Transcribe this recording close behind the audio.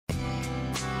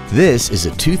This is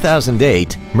a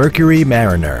 2008 Mercury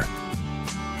Mariner.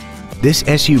 This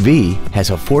SUV has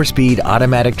a 4-speed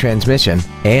automatic transmission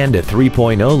and a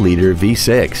 3.0-liter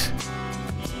V6.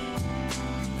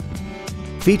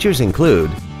 Features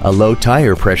include a low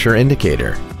tire pressure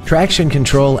indicator, traction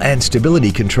control and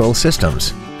stability control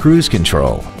systems, cruise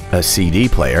control, a CD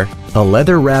player, a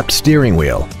leather-wrapped steering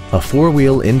wheel, a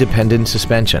 4-wheel independent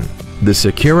suspension, the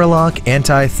SecuriLock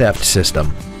anti-theft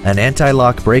system, an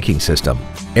anti-lock braking system,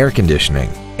 air conditioning,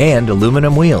 and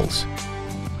aluminum wheels.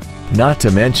 Not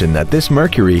to mention that this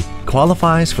Mercury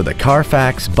qualifies for the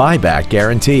Carfax buyback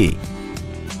guarantee.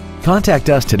 Contact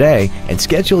us today and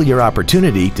schedule your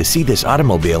opportunity to see this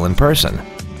automobile in person.